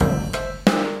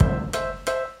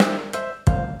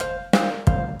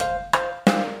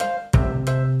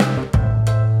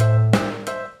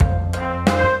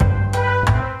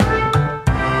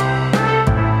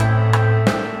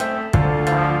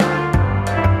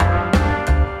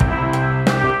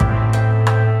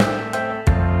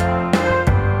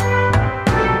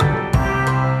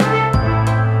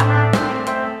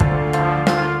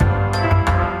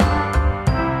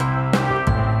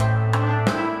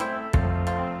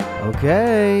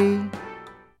Okay.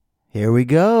 Here we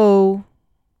go.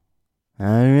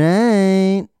 All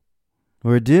right.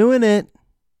 We're doing it.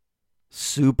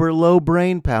 Super low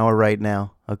brain power right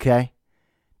now, okay?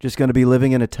 Just going to be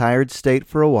living in a tired state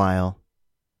for a while.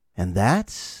 And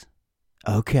that's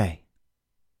okay.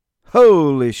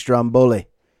 Holy Stromboli.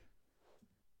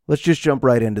 Let's just jump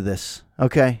right into this,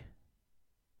 okay?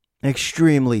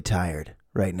 Extremely tired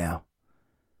right now.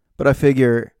 But I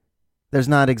figure there's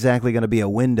not exactly going to be a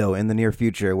window in the near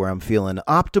future where I'm feeling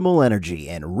optimal energy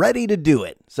and ready to do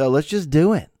it. So let's just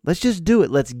do it. Let's just do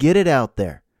it. Let's get it out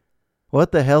there.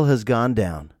 What the hell has gone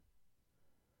down?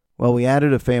 Well, we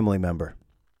added a family member.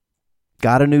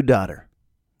 Got a new daughter.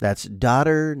 That's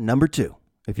daughter number 2,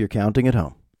 if you're counting at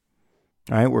home.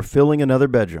 All right, we're filling another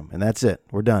bedroom, and that's it.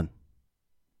 We're done.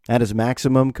 That is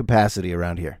maximum capacity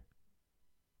around here.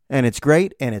 And it's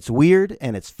great, and it's weird,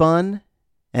 and it's fun,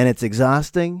 and it's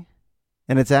exhausting,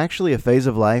 and it's actually a phase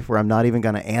of life where I'm not even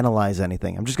going to analyze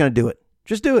anything. I'm just going to do it.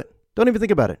 Just do it. Don't even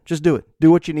think about it. Just do it.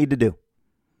 Do what you need to do.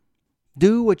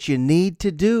 Do what you need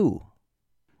to do.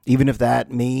 Even if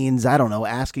that means, I don't know,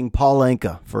 asking Paul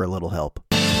Anka for a little help.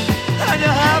 And you're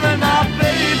having my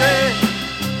baby.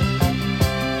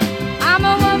 I'm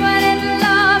a woman in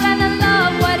love, and I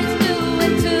love what it's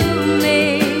doing to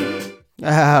me.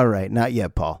 All right, not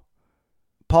yet, Paul.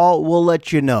 Paul, we'll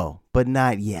let you know, but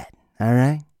not yet, all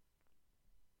right?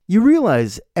 You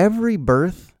realize every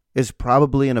birth is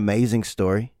probably an amazing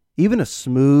story. Even a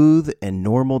smooth and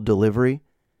normal delivery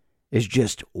is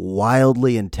just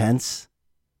wildly intense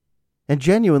and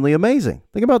genuinely amazing.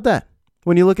 Think about that.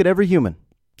 When you look at every human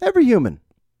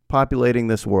populating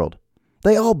this world,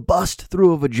 they all bust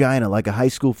through a vagina like a high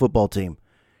school football team,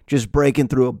 just breaking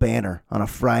through a banner on a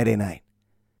Friday night.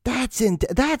 That's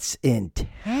intense.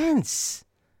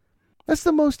 That's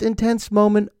the most intense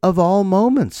moment of all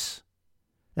moments.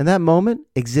 And that moment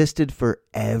existed for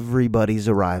everybody's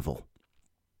arrival.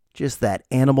 Just that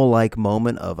animal-like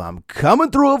moment of I'm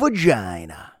coming through a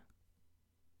vagina.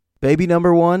 Baby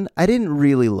number 1, I didn't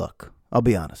really look. I'll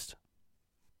be honest.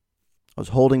 I was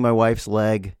holding my wife's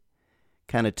leg,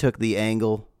 kind of took the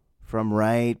angle from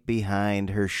right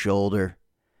behind her shoulder.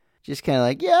 Just kind of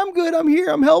like, yeah, I'm good. I'm here.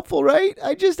 I'm helpful, right?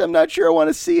 I'm not sure I want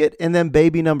to see it. And then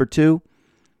baby number 2,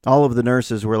 all of the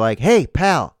nurses were like, hey,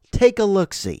 pal, take a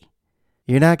look-see.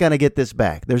 You're not going to get this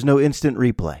back. There's no instant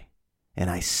replay. And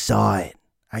I saw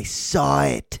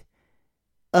it.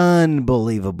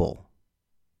 Unbelievable.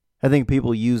 I think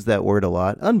people use that word a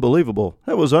lot. Unbelievable.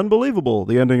 That was unbelievable.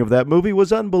 The ending of that movie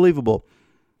was unbelievable.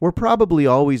 We're probably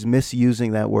always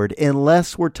misusing that word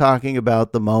unless we're talking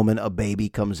about the moment a baby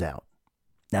comes out.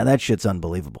 Now that shit's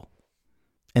unbelievable.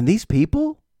 And these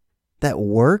people that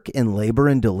work in labor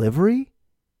and delivery,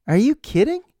 are you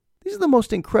kidding? These are the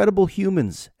most incredible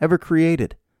humans ever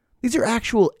created. These are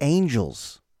actual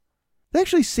angels. They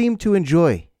actually seem to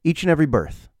enjoy each and every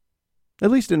birth, at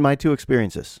least in my 2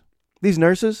 experiences. These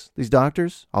nurses, these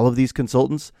doctors, all of these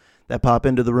consultants that pop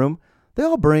into the room, they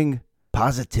all bring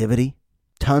positivity,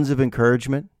 tons of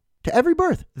encouragement to every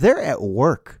birth. They're at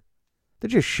work. They're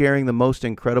just sharing the most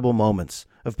incredible moments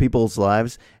of people's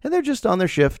lives, and they're just on their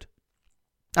shift.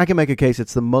 I can make a case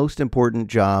it's the most important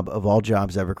job of all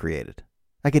jobs ever created.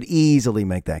 I could easily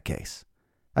make that case.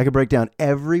 I could break down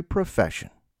every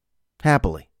profession,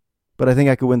 happily. But I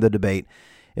think I could win the debate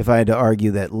if I had to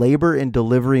argue that labor and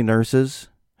delivery nurses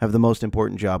have the most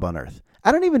important job on earth.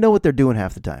 I don't even know what they're doing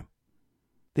half the time.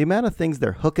 The amount of things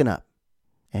they're hooking up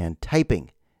and typing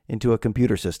into a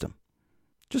computer system.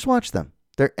 Just watch them.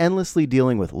 They're endlessly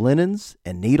dealing with linens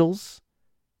and needles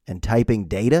and typing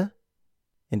data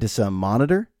into some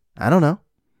monitor. I don't know.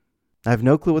 I have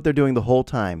no clue what they're doing the whole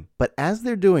time. But as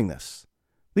they're doing this,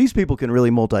 these people can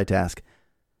really multitask.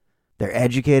 They're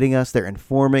educating us. They're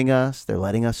informing us. They're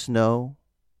letting us know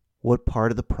what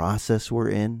part of the process we're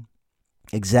in,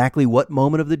 exactly what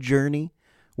moment of the journey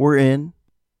we're in.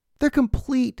 They're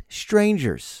complete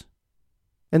strangers.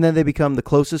 And then they become the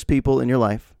closest people in your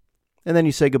life. And then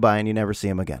you say goodbye and you never see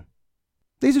them again.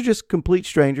 These are just complete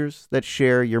strangers that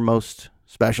share your most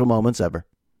special moments ever.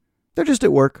 They're just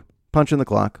at work, punching the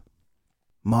clock.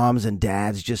 Moms and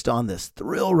dads just on this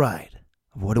thrill ride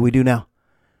of what do we do now?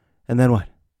 And then what?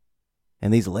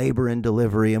 And these labor and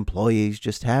delivery employees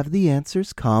just have the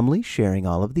answers, calmly sharing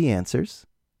all of the answers,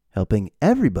 helping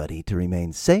everybody to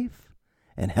remain safe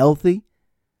and healthy.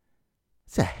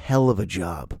 It's a hell of a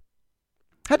job.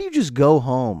 How do you just go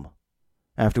home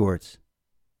afterwards?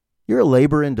 You're a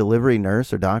labor and delivery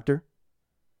nurse or doctor.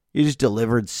 You just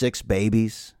delivered 6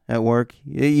 babies at work.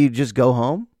 You just go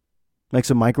home, make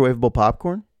some microwavable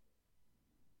popcorn,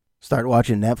 start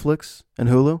watching Netflix and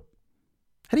Hulu.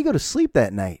 How do you go to sleep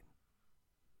that night?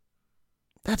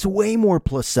 That's way more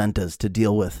placentas to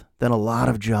deal with than a lot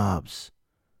of jobs.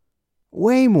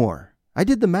 Way more. I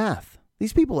did the math.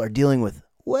 These people are dealing with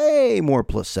way more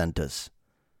placentas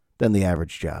than the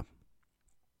average job.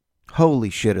 Holy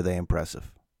shit, are they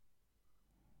impressive.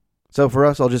 So for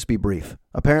us, I'll just be brief.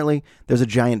 Apparently, there's a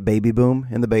giant baby boom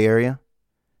in the Bay Area,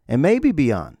 and maybe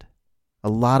beyond. A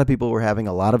lot of people were having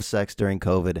a lot of sex during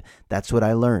COVID. That's what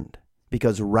I learned.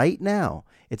 Because right now,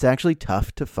 it's actually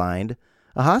tough to find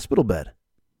a hospital bed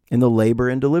in the labor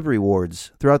and delivery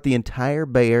wards throughout the entire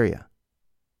Bay Area.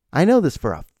 I know this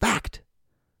for a fact.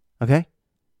 Okay?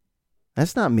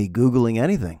 That's not me Googling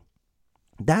anything.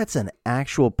 That's an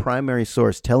actual primary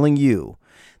source telling you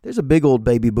there's a big old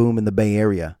baby boom in the Bay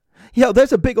Area. Yo,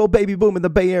 there's a big old baby boom in the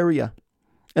Bay Area.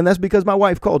 And that's because my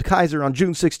wife called Kaiser on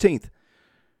June 16th.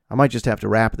 I might just have to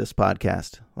rap this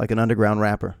podcast like an underground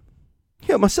rapper.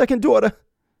 Yeah, my second daughter.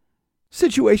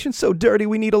 Situation's so dirty,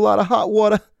 we need a lot of hot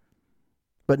water.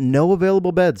 But no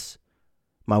available beds.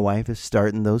 My wife is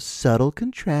starting those subtle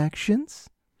contractions.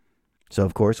 So,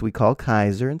 of course, we call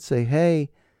Kaiser and say,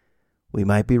 hey, we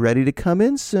might be ready to come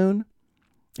in soon.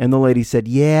 And the lady said,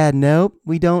 yeah, nope,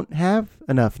 we don't have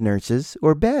enough nurses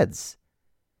or beds.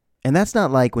 And that's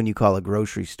not like when you call a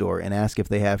grocery store and ask if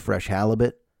they have fresh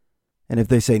halibut. And if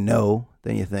they say no,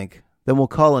 then you think, then we'll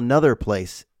call another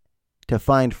place to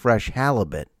find fresh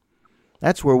halibut.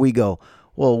 That's where we go,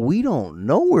 well, we don't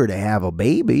know where to have a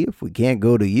baby if we can't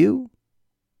go to you.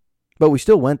 But we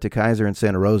still went to Kaiser in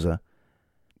Santa Rosa.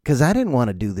 Because I didn't want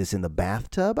to do this in the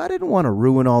bathtub. I didn't want to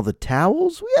ruin all the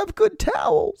towels. We have good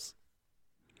towels.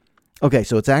 Okay,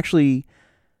 so it's actually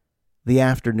the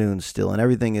afternoon still, and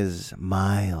everything is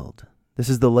mild. This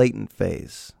is the latent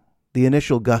phase. The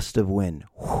initial gust of wind.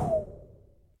 Whew.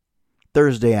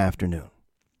 Thursday afternoon.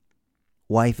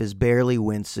 Wife is barely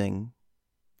wincing,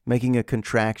 making a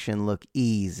contraction look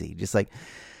easy. Just like,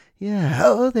 yeah,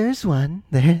 oh, there's one.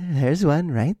 There's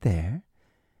one right there.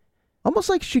 Almost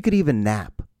like she could even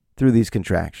nap through these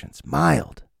contractions.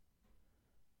 Mild.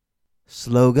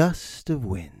 Slow gust of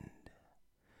wind.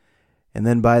 And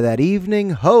then by that evening,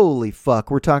 holy fuck,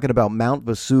 we're talking about Mount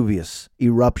Vesuvius,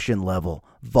 eruption level,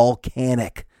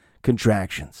 volcanic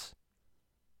contractions.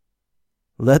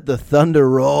 Let the thunder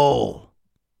roll.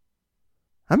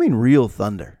 I mean real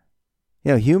thunder.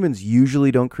 You know, humans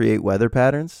usually don't create weather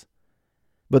patterns,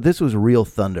 but this was real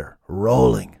thunder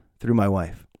rolling through my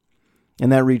wife.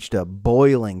 And that reached a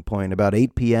boiling point about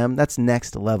 8 p.m. That's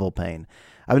next level pain.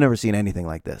 I've never seen anything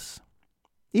like this.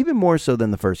 Even more so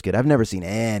than the first kid. I've never seen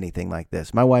anything like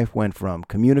this. My wife went from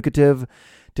communicative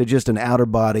to just an outer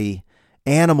body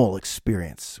animal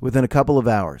experience within a couple of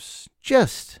hours.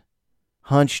 Just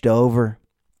hunched over,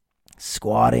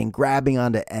 squatting, grabbing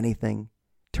onto anything,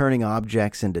 turning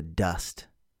objects into dust.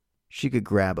 She could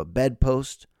grab a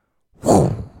bedpost,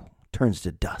 whoo, turns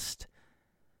to dust.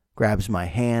 Grabs my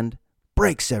hand,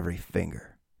 breaks every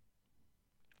finger.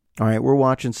 All right, we're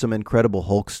watching some Incredible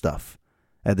Hulk stuff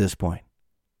at this point.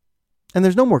 And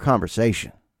there's no more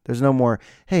conversation. There's no more,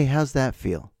 hey, how's that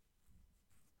feel?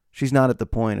 She's not at the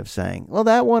point of saying, well,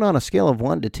 that one on a scale of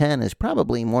 1 to 10 is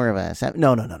probably more of a 7.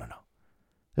 No.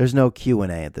 There's no Q&A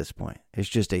at this point. It's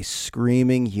just a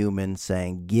screaming human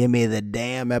saying, give me the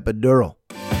damn epidural.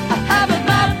 I have it,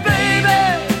 my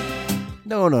baby.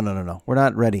 No. We're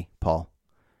not ready, Paul.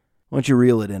 Why don't you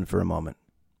reel it in for a moment?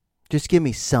 Just give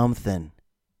me something.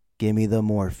 Give me the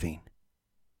morphine.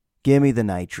 Give me the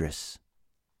nitrous.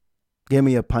 Give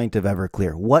me a pint of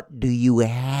Everclear. What do you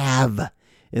have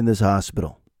in this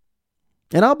hospital?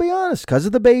 And I'll be honest, because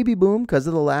of the baby boom, because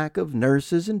of the lack of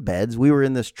nurses and beds, we were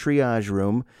in this triage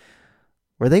room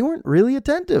where they weren't really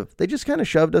attentive. They just kind of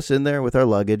shoved us in there with our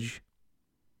luggage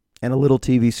and a little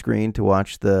TV screen to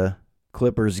watch the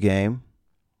Clippers game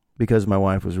because my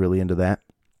wife was really into that.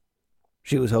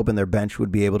 She was hoping their bench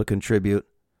would be able to contribute.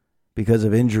 Because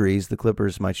of injuries, the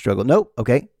Clippers might struggle. Nope.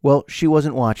 Okay. Well, she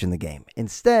wasn't watching the game.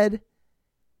 Instead,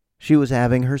 she was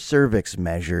having her cervix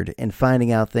measured and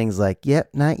finding out things like,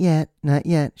 yep, not yet.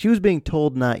 She was being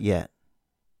told not yet.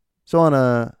 So on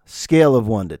a scale of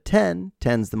 1 to 10,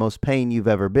 10's the most pain you've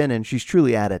ever been in, she's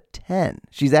truly at a 10.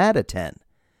 She's at a 10.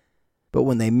 But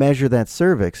when they measure that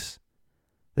cervix,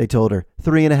 they told her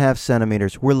 3.5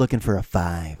 centimeters. We're looking for a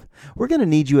 5. We're going to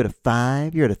need you at a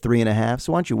 5. You're at a 3.5.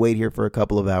 So why don't you wait here for a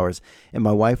couple of hours? And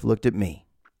my wife looked at me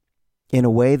in a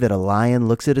way that a lion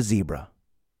looks at a zebra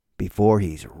before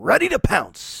he's ready to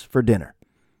pounce for dinner.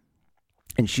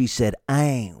 And she said, I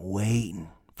ain't waiting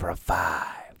for a 5.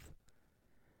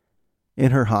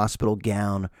 In her hospital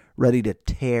gown, ready to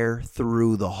tear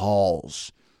through the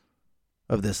halls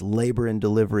of this labor and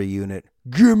delivery unit.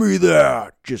 Give me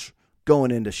that! Just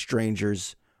going into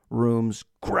strangers, rooms,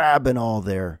 grabbing all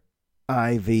their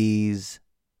IVs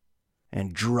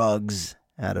and drugs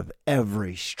out of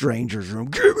every stranger's room.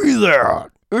 Give me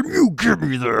that! And you give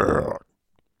me that!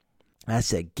 I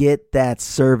said, get that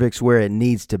cervix where it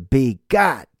needs to be.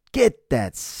 God, get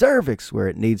that cervix where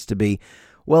it needs to be.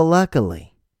 Well,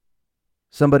 luckily,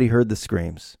 somebody heard the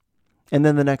screams. And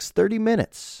then the next 30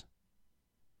 minutes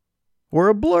were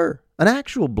a blur, an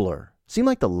actual blur. Seemed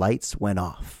like the lights went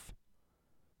off.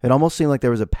 It almost seemed like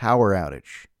there was a power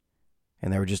outage.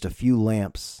 And there were just a few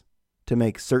lamps to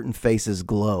make certain faces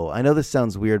glow. I know this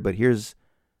sounds weird, but here's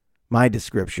my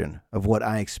description of what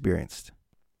I experienced.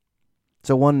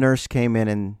 So one nurse came in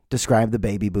and described the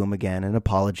baby boom again and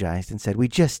apologized and said, we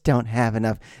just don't have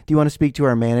enough. Do you want to speak to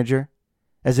our manager?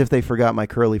 As if they forgot my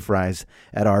curly fries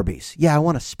at Arby's. Yeah, I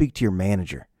want to speak to your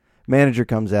manager. Manager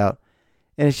comes out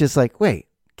and it's just like, wait,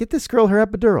 get this girl her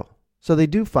epidural. So they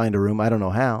do find a room. I don't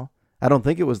know how. I don't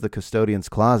think it was the custodian's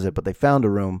closet, but they found a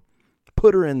room,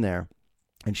 put her in there,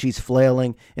 and she's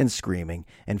flailing and screaming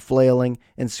and flailing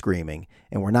and screaming.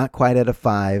 And we're not quite at a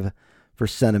 5 for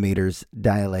centimeters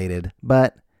dilated,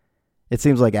 but it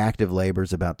seems like active labor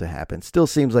is about to happen. Still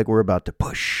seems like we're about to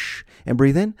push and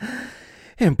breathe in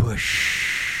and push.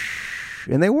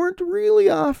 And they weren't really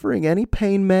offering any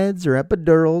pain meds or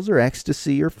epidurals or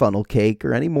ecstasy or funnel cake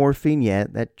or any morphine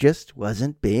yet. That just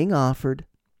wasn't being offered.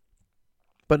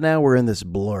 But now we're in this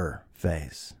blur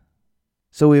phase.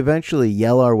 So we eventually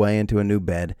yell our way into a new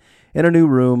bed, in a new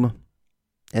room,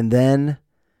 and then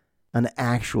an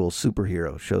actual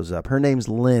superhero shows up. Her name's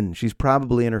Lynn. She's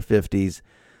probably in her 50s.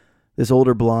 This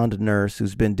older blonde nurse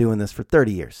who's been doing this for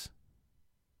 30 years.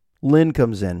 Lynn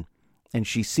comes in, and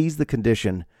she sees the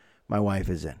condition my wife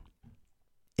is in.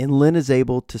 And Lynn is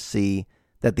able to see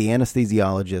that the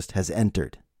anesthesiologist has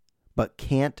entered, but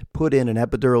can't put in an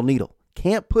epidural needle.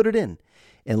 Can't put it in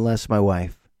unless my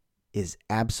wife is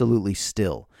absolutely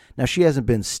still. Now, she hasn't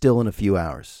been still in a few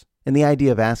hours. And the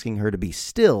idea of asking her to be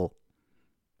still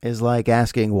is like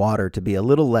asking water to be a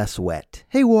little less wet.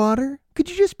 Hey, water, could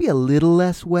you just be a little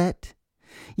less wet?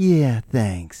 Yeah,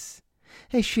 thanks.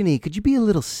 Hey, Shani, could you be a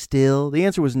little still? The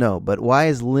answer was no. But why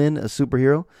is Lynn a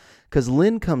superhero? Because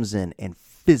Lynn comes in and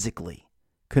physically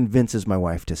convinces my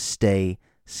wife to stay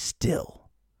still.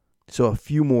 So a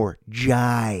few more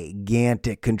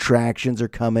gigantic contractions are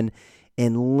coming,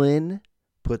 and Lynn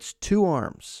puts 2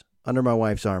 arms under my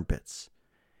wife's armpits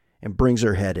and brings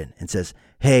her head in and says,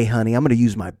 hey, honey, I'm going to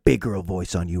use my big girl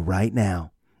voice on you right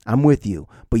now. I'm with you,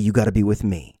 but you got to be with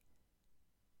me.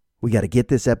 We got to get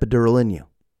this epidural in you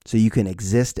so you can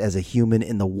exist as a human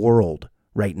in the world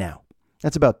right now.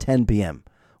 That's about 10 p.m.,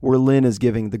 where Lynn is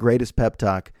giving the greatest pep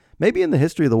talk, maybe in the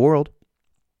history of the world.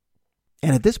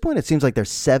 And at this point, it seems like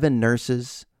there's 7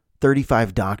 nurses,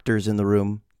 35 doctors in the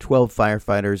room, 12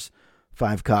 firefighters,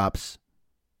 5 cops,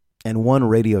 and 1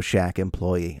 Radio Shack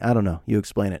employee. I don't know. You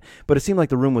explain it. But it seemed like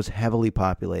the room was heavily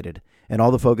populated, and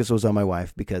all the focus was on my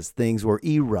wife because things were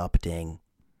erupting.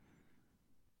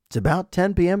 It's about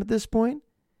 10 p.m. at this point,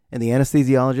 and the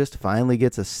anesthesiologist finally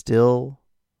gets a still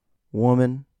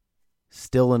woman,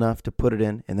 still enough to put it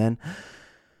in, and then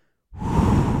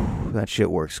that shit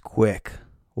works quick.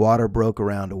 Water broke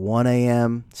around 1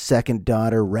 a.m. Second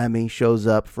daughter, Remy, shows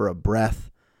up for a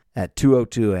breath at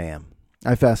 2:02 a.m.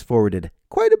 I fast forwarded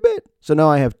quite a bit. So now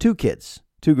I have 2 kids,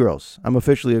 2 girls. I'm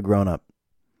officially a grown-up.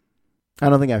 I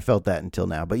don't think I felt that until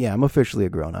now, but yeah, I'm officially a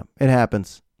grown-up. It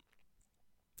happens.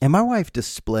 And my wife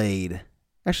displayed,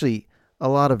 actually, a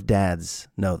lot of dads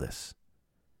know this.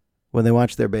 When they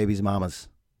watch their baby's mamas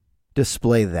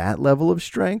display that level of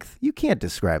strength, you can't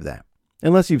describe that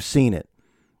unless you've seen it.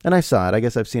 And I saw it. I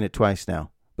guess I've seen it twice now.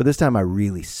 But this time I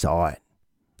really saw it.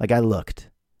 Like I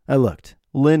looked.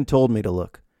 Lynn told me to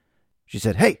look. She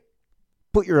said, hey,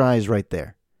 put your eyes right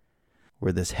there.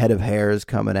 Where this head of hair is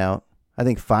coming out. I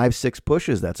think 5-6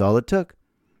 pushes, that's all it took.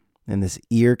 And this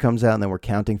ear comes out, and then we're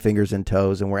counting fingers and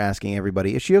toes, and we're asking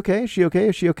everybody, is she okay? Is she okay?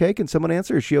 Is she okay? Can someone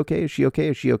answer? Is she okay? Is she okay?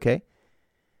 Is she okay?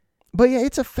 But yeah,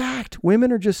 it's a fact.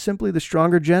 Women are just simply the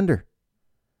stronger gender.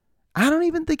 I don't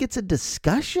even think it's a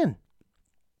discussion.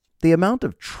 The amount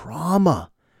of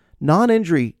trauma,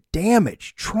 non-injury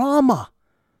damage, trauma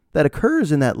that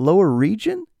occurs in that lower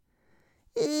region,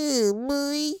 ew,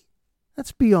 boy,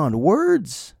 that's beyond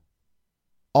words.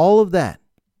 All of that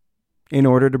in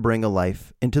order to bring a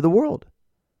life into the world.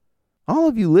 All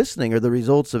of you listening are the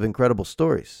results of incredible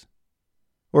stories.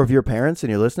 Or if you're parents and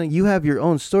you're listening, you have your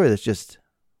own story that's just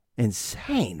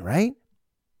insane, right?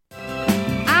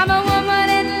 I'm a woman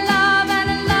in love, and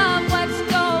I love what's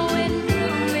going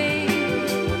through me.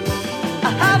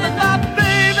 Having my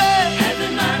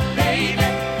baby.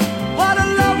 What a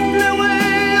lovely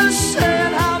way of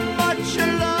saying how much you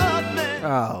love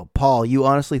Oh, Paul, you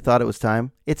honestly thought it was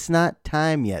time? It's not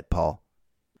time yet, Paul.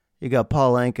 You got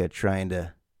Paul Anka trying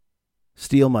to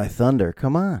steal my thunder.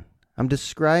 Come on. I'm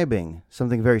describing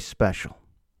something very special.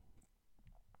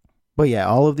 But yeah,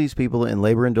 all of these people in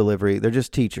labor and delivery, they're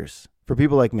just teachers for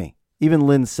people like me. Even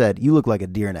Lynn said, you look like a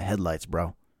deer in the headlights,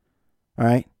 bro. All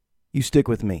right? You stick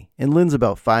with me. And Lynn's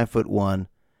about 5'1",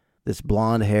 this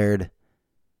blonde-haired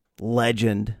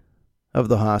legend of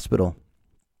the hospital.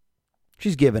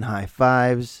 She's giving high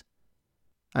fives.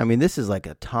 I mean, this is like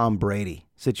a Tom Brady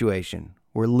situation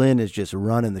where Lynn is just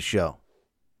running the show.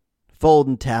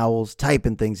 Folding towels,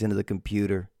 typing things into the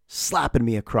computer, slapping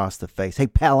me across the face. Hey,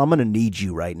 pal, I'm going to need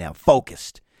you right now.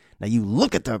 Focused. Now you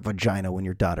look at the vagina when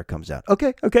your daughter comes out.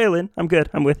 Okay, Lynn, I'm good.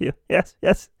 I'm with you.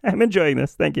 Yes, I'm enjoying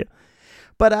this. Thank you.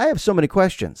 But I have so many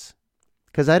questions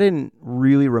because I didn't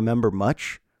really remember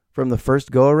much from the first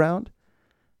go-around.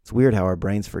 It's weird how our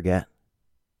brains forget.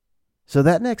 So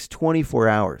that next 24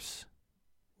 hours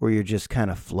where you're just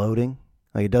kind of floating,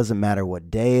 like it doesn't matter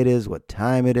what day it is, what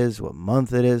time it is, what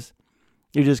month it is,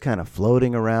 you're just kind of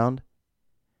floating around.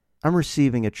 I'm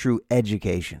receiving a true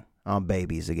education on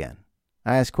babies again.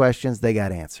 I ask questions, they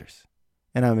got answers.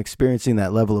 And I'm experiencing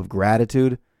that level of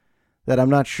gratitude that I'm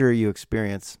not sure you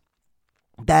experience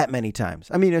that many times.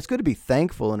 I mean, it's good to be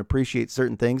thankful and appreciate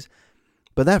certain things,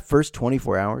 but that first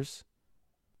 24 hours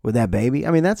with that baby,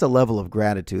 I mean, that's a level of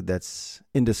gratitude that's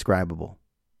indescribable.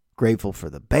 Grateful for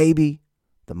the baby,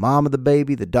 the mom of the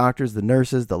baby, the doctors, the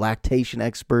nurses, the lactation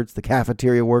experts, the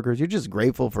cafeteria workers. You're just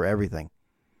grateful for everything.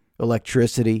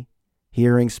 Electricity,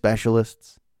 hearing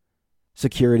specialists,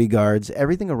 security guards,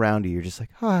 everything around you. You're just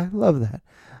like, oh, I love that.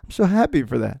 I'm so happy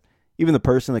for that. Even the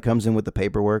person that comes in with the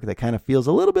paperwork that kind of feels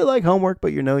a little bit like homework,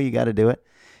 but you know you got to do it.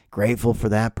 Grateful for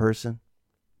that person.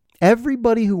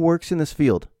 Everybody who works in this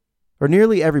field, or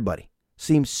nearly everybody,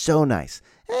 seems so nice.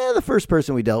 The first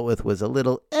person we dealt with was a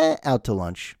little out to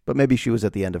lunch, but maybe she was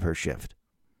at the end of her shift.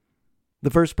 The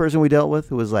first person we dealt with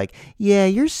who was like, yeah,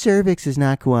 your cervix is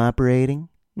not cooperating.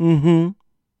 It's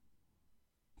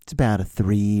about a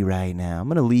 3 right now. I'm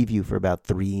going to leave you for about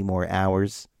 3 more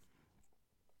hours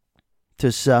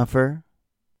to suffer.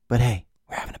 But hey,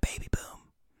 we're having a baby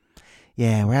boom.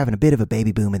 Yeah, we're having a bit of a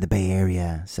baby boom in the Bay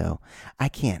Area, so I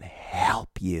can't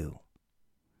help you.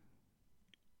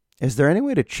 Is there any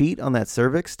way to cheat on that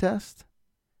cervix test?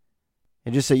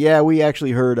 And just say, yeah, we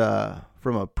actually heard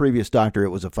from a previous doctor it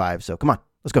was a 5, so come on,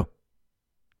 let's go.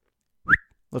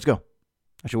 Let's go.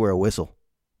 I should wear a whistle.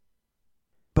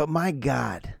 But my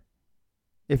God,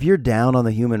 if you're down on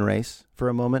the human race for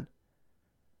a moment,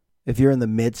 if you're in the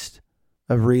midst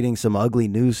of reading some ugly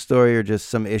news story or just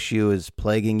some issue is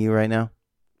plaguing you right now,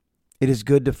 it is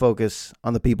good to focus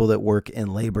on the people that work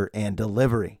in labor and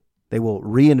delivery. They will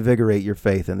reinvigorate your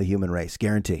faith in the human race,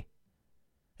 guarantee.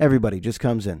 Everybody just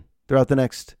comes in throughout the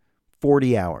next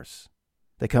 40 hours.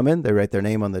 They come in, they write their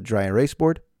name on the dry erase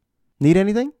board. Need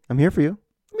anything? I'm here for you.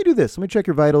 Let me do this. Let me check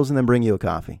your vitals and then bring you a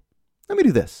coffee. Let me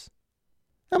do this.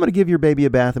 I'm going to give your baby a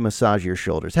bath and massage your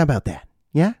shoulders. How about that?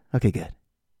 Yeah? Okay, good.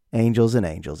 Angels and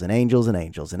angels and angels and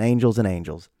angels and angels and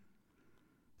angels.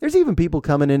 There's even people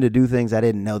coming in to do things I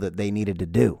didn't know that they needed to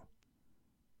do.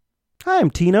 Hi,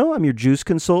 I'm Tino. I'm your juice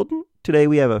consultant. Today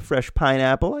we have a fresh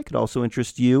pineapple. I could also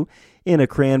interest you in a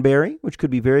cranberry, which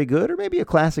could be very good, or maybe a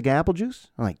classic apple juice.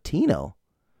 I'm like, Tino?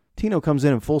 Tino comes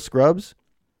in full scrubs.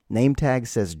 Name tag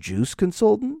says juice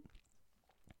consultant.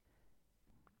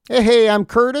 Hey, I'm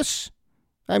Curtis.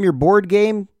 I'm your board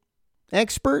game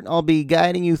expert. I'll be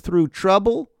guiding you through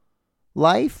Trouble,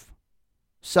 Life,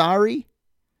 Sorry,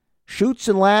 Chutes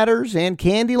and Ladders, and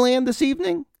Candyland this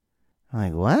evening. I'm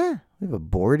like, what? We have a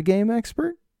board game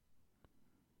expert?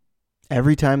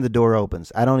 Every time the door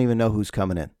opens, I don't even know who's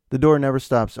coming in. The door never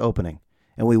stops opening,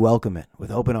 and we welcome it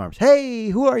with open arms. Hey,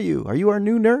 who are you? Are you our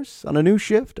new nurse on a new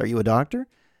shift? Are you a doctor?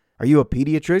 Are you a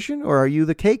pediatrician, or are you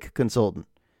the cake consultant?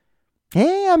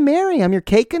 Hey, I'm Mary. I'm your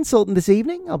cake consultant this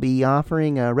evening. I'll be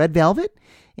offering red velvet,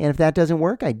 and if that doesn't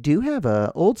work, I do have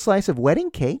an old slice of wedding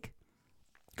cake.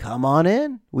 Come on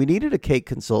in. We needed a cake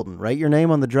consultant. Write your name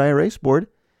on the dry erase board,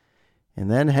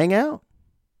 and then hang out.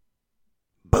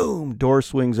 Boom, door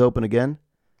swings open again.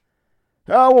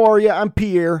 How are you? I'm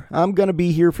Pierre. I'm going to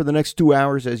be here for the next 2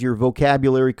 hours as your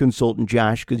vocabulary consultant,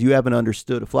 Josh, because you haven't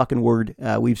understood a fucking word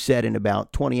we've said in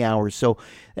about 20 hours. So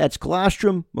that's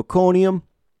colostrum, meconium,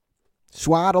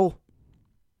 swaddle,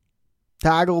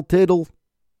 toggle, tiddle,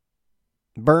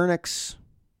 burnix,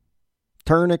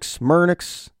 turnix,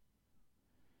 murnix,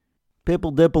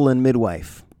 pipple, dipple, and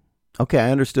midwife. Okay,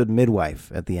 I understood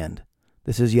midwife at the end.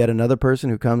 This is yet another person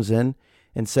who comes in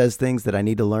and says things that I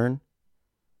need to learn.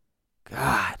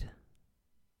 God,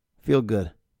 feel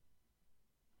good.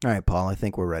 All right, Paul, I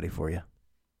think we're ready for you.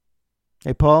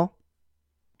 Hey, Paul,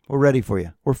 we're ready for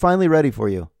you. We're finally ready for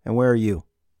you. And where are you?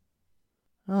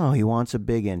 Oh, he wants a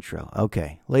big intro.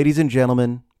 Okay, ladies and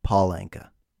gentlemen, Paul Anka.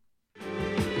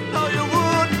 No, you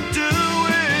wouldn't do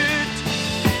it.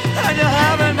 And you're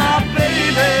having my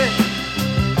baby.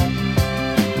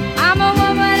 I'm a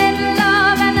woman in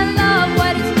love, and I love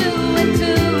what it's doing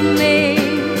to me.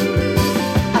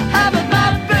 I'm having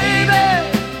my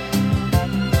baby.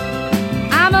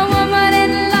 I'm a woman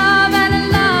in love, and I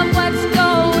love what's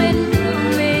going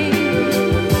through me.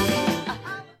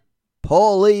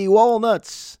 Paulie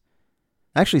Walnuts.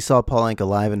 I actually saw Paul Anka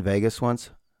live in Vegas once.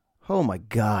 Oh my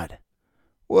God.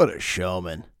 What a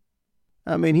showman.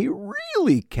 I mean, he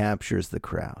really captures the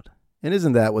crowd. And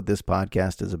isn't that what this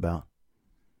podcast is about?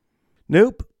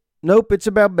 Nope, it's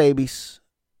about babies.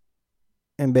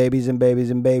 And babies and babies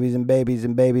and babies and babies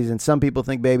and babies. And some people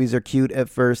think babies are cute at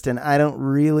first, and I don't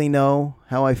really know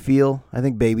how I feel. I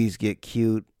think babies get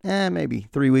cute, maybe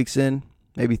 3 weeks in,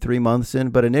 maybe 3 months in.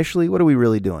 But initially, what are we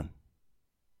really doing?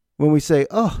 When we say,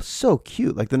 oh, so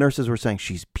cute, like the nurses were saying,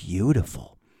 she's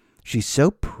beautiful. She's so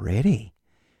pretty.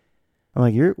 I'm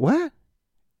like, you're what?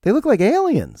 They look like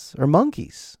aliens or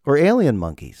monkeys or alien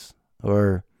monkeys,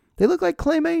 or they look like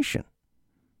claymation.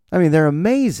 I mean, they're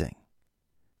amazing.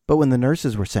 But when the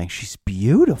nurses were saying, she's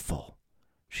beautiful,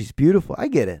 I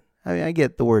get it. I mean, I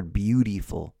get the word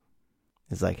beautiful.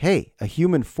 It's like, hey, a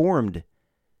human formed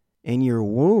in your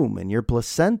womb, in your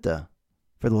placenta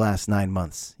for the last 9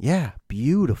 months. Yeah,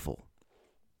 beautiful.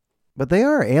 But they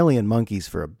are alien monkeys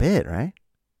for a bit, right?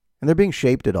 And they're being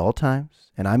shaped at all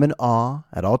times. And I'm in awe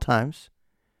at all times.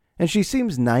 And she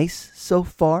seems nice so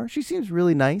far. She seems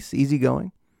really nice,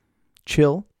 easygoing,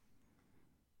 chill.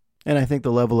 And I think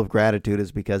the level of gratitude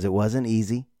is because it wasn't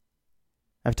easy.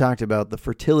 I've talked about the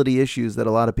fertility issues that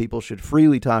a lot of people should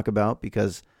freely talk about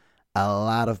because a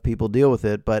lot of people deal with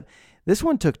it. But this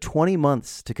one took 20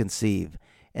 months to conceive.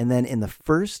 And then in the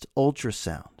first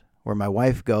ultrasound, where my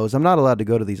wife goes, I'm not allowed to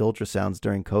go to these ultrasounds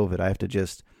during COVID. I have to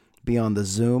just be on the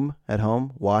Zoom at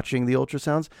home watching the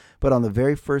ultrasounds. But on the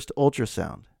very first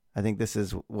ultrasound, I think this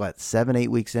is 7-8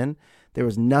 weeks in, there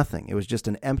was nothing. It was just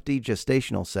an empty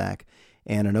gestational sac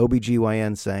and an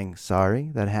OBGYN saying,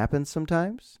 sorry, that happens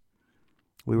sometimes.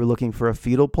 We were looking for a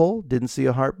fetal pole, didn't see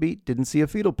a heartbeat, didn't see a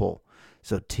fetal pole.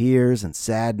 So tears and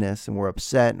sadness, and we're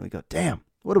upset, and we go, damn,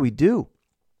 what do we do?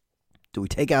 Do we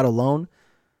take out a loan?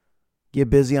 Get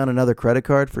busy on another credit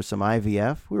card for some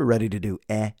IVF? We were ready to do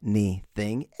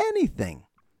anything.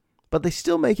 But they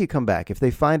still make you come back. If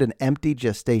they find an empty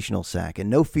gestational sac and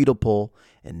no fetal pole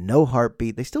and no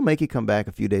heartbeat, they still make you come back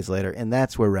a few days later, and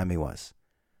that's where Remy was.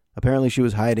 Apparently she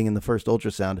was hiding in the first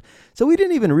ultrasound, so we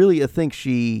didn't even really think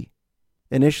she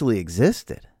initially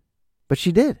existed. But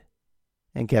she did,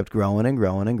 and kept growing and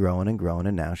growing and growing and growing,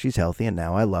 and now she's healthy, and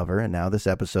now I love her, and now this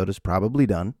episode is probably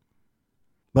done.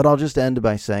 But I'll just end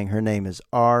by saying her name is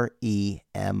Remi,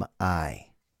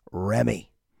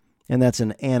 Remy, and that's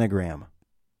an anagram.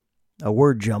 A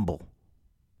word jumble,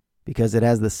 because it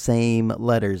has the same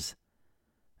letters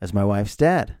as my wife's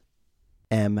dad,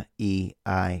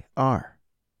 M-E-I-R.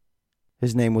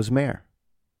 His name was Mayer.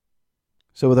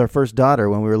 So with our first daughter,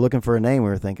 when we were looking for a name, we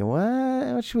were thinking,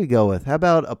 what should we go with? How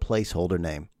about a placeholder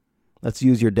name? Let's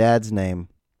use your dad's name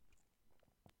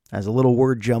as a little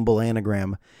word jumble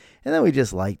anagram. And then we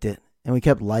just liked it, and we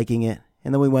kept liking it.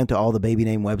 And then we went to all the baby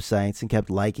name websites and kept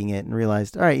liking it and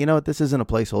realized, all right, you know what? This isn't a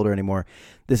placeholder anymore.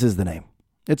 This is the name.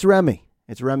 It's Remy.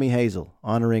 It's Remy Hazel,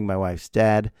 honoring my wife's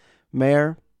dad,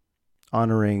 Mayer,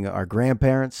 honoring our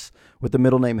grandparents with the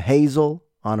middle name Hazel,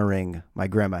 honoring my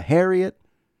grandma Harriet,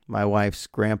 my wife's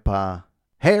grandpa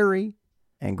Harry,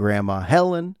 and grandma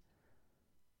Helen.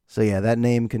 So yeah, that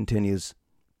name continues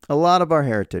a lot of our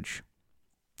heritage.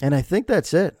 And I think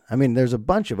that's it. I mean, there's a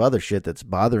bunch of other shit that's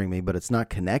bothering me, but it's not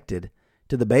connected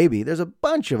to the baby. There's a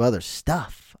bunch of other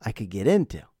stuff I could get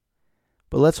into.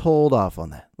 But let's hold off on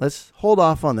that. Let's hold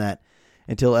off on that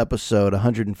until episode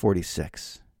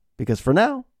 146. Because for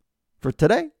now, for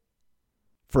today,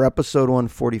 for episode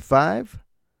 145,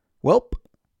 welp,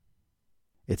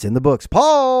 it's in the books.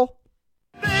 Paul!